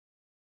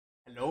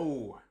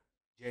Hello,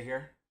 Jay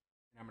here,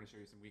 and I'm going to show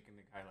you some weekend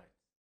league highlights.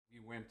 We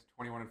went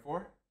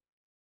 21-4.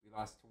 We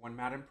lost to one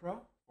Madden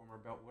Pro, former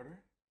belt winner,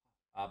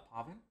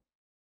 Pavin.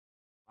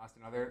 Lost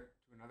to another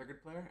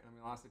good player, and then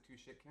we lost to two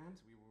shit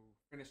cans. We will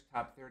finish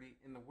top 30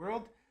 in the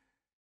world.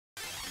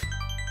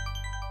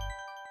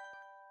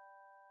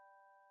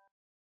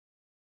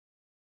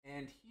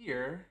 And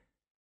here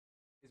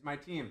is my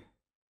team,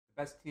 the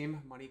best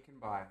team money can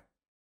buy, as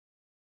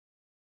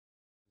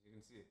you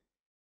can see.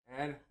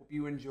 And hope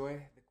you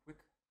enjoy the quick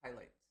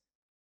highlights.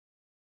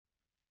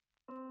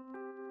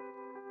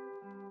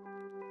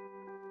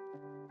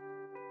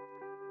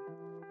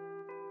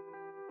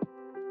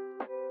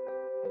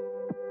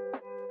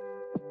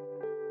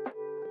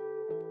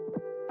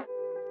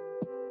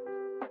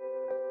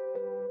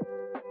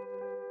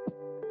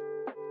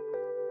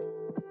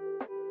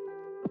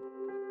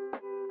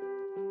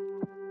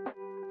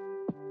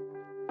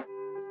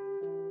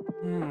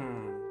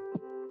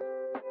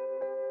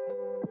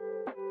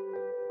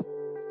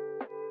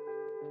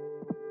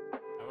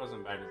 That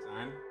wasn't by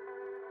design.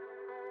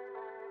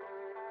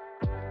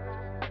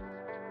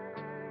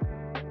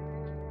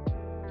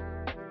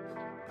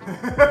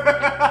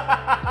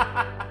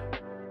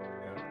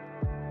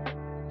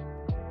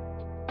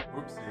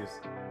 Whoopsies.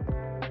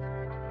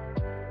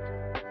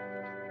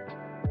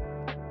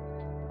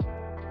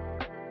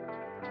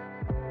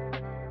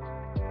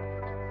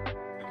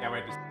 I can't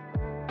wait to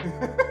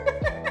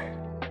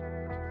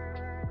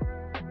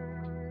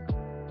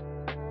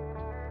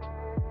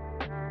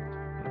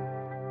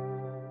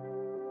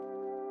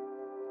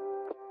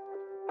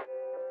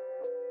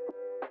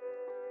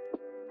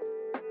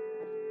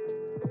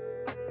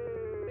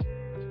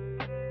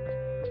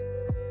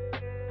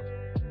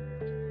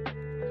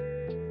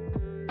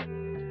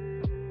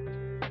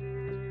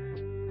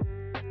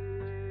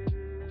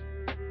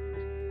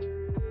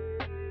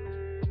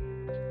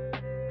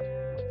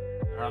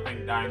I don't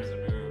think dime's the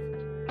move.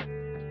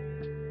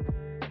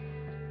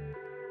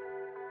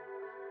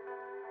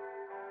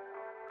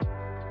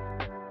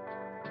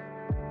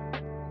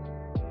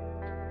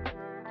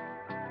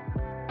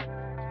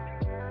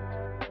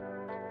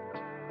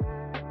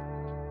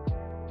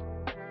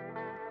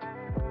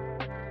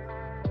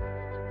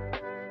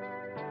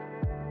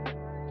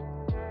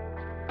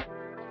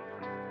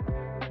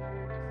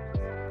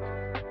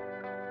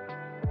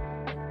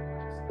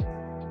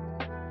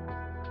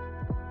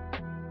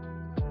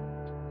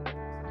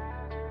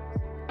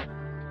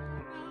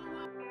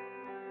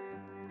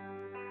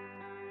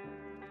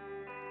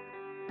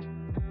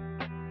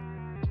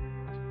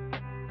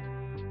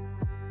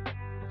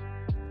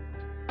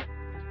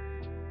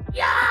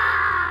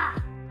 Yeah!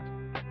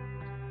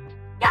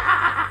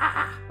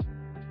 Yeah!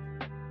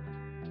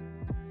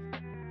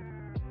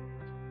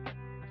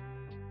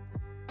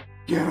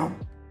 Get him!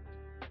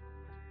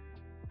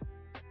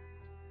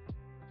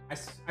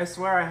 I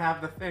swear I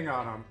have the thing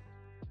on him.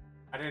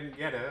 I didn't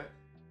get it.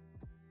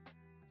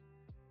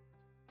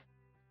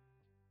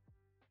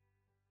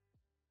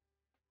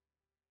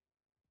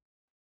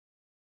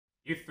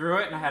 You threw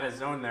it and I had a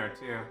zone there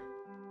too.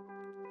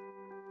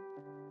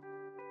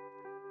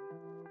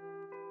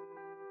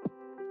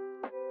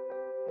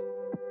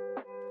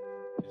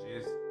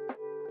 Jeez.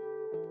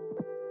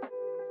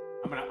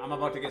 I'm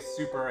about to get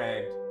super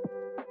egged.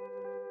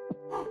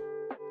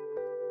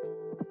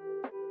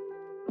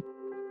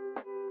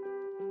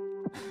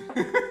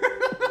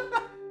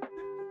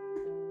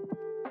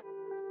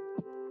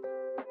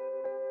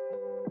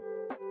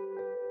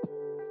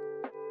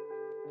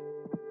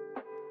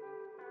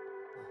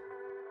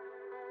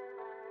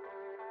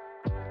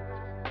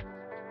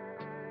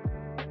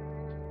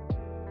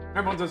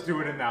 Everyone just do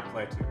it in that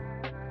play too.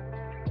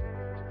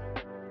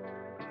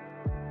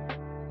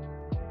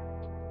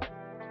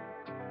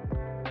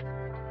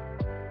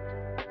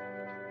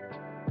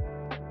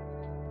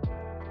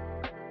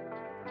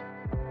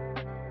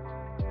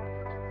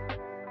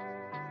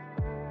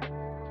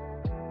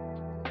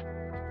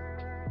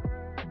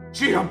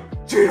 Cheat him!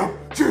 Cheat him!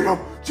 Cheat him!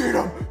 Cheat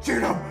him!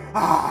 Cheat him!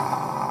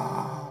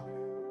 Ah!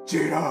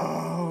 Cheat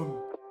him!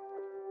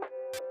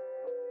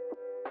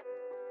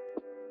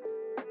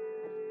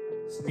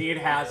 Sneed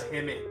has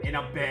him in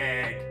a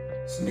bag.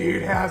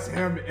 Sneed has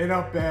him in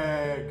a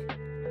bag.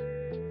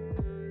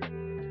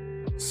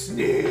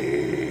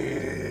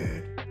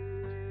 Sneed!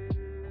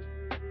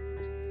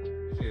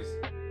 Jeez.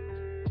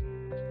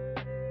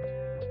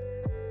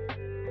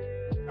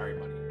 Sorry,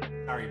 buddy.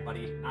 Sorry,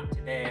 buddy. Not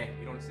today.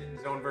 You don't sit in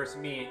zone versus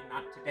me.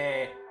 Not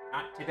today.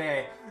 Not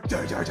today.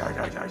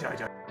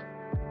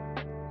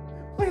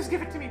 Please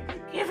give it to me.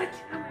 Give it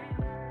to me.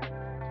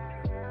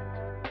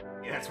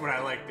 Yeah, that's what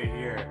I like to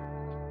hear.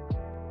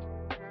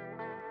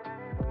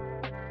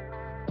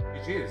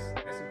 GG's.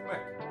 Nice and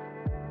quick.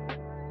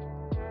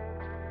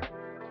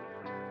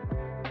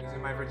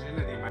 Losing my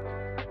virginity.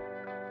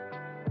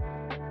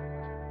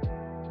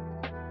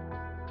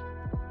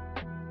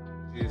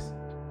 Jeez.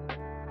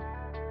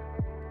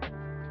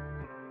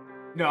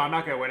 No, I'm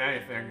not gonna win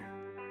anything.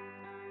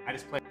 I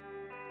just play.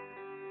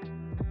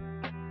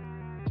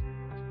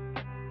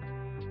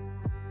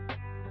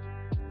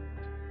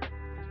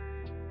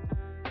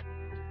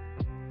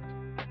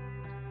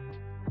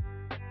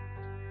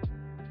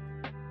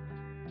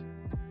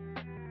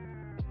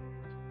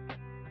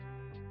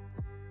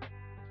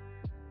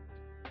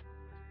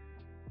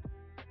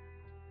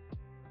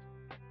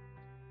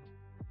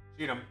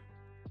 Cheat him.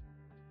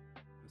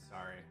 I'm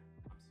sorry.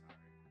 I'm sorry.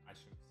 I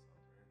shouldn't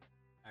celebrate.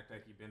 Act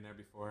like you've been there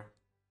before.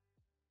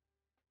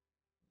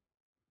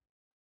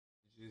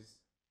 Jeez.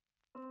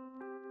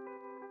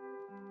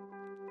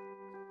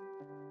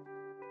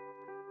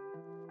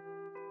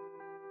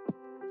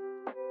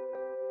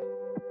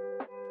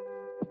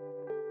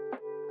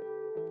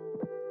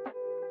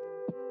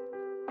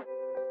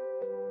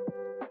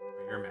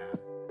 But you're mad.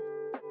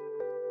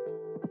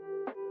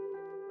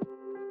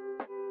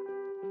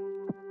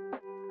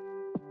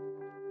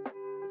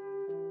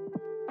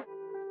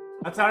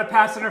 That's not a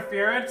pass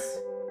interference.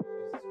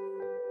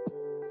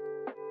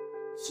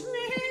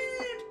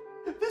 Sneed!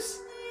 The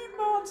Sneed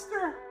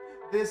monster!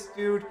 This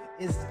dude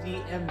is the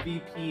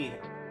MVP.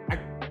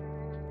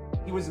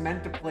 He was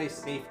meant to play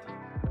safety.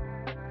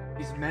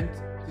 He's meant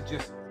to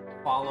just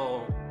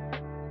follow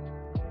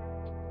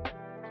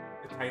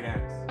the tight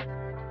ends.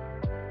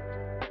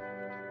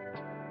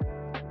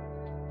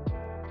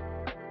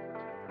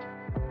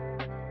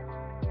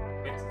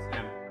 It's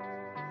him.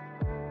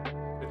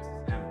 It's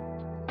him.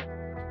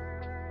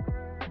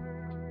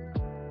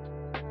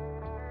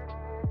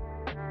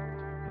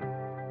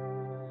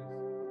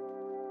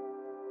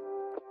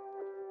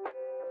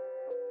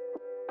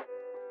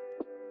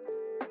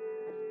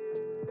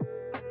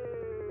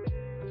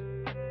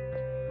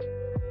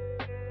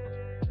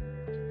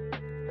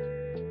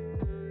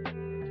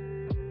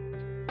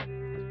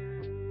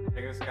 I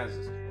think this guy's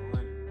just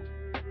trolling.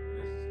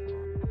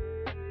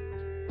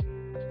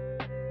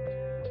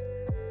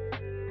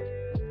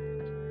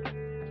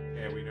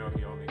 Yeah, we know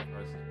he only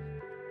first.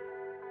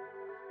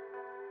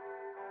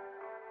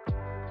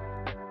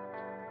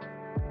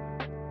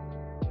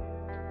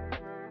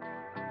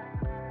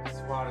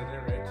 Swatted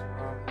it right to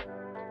him.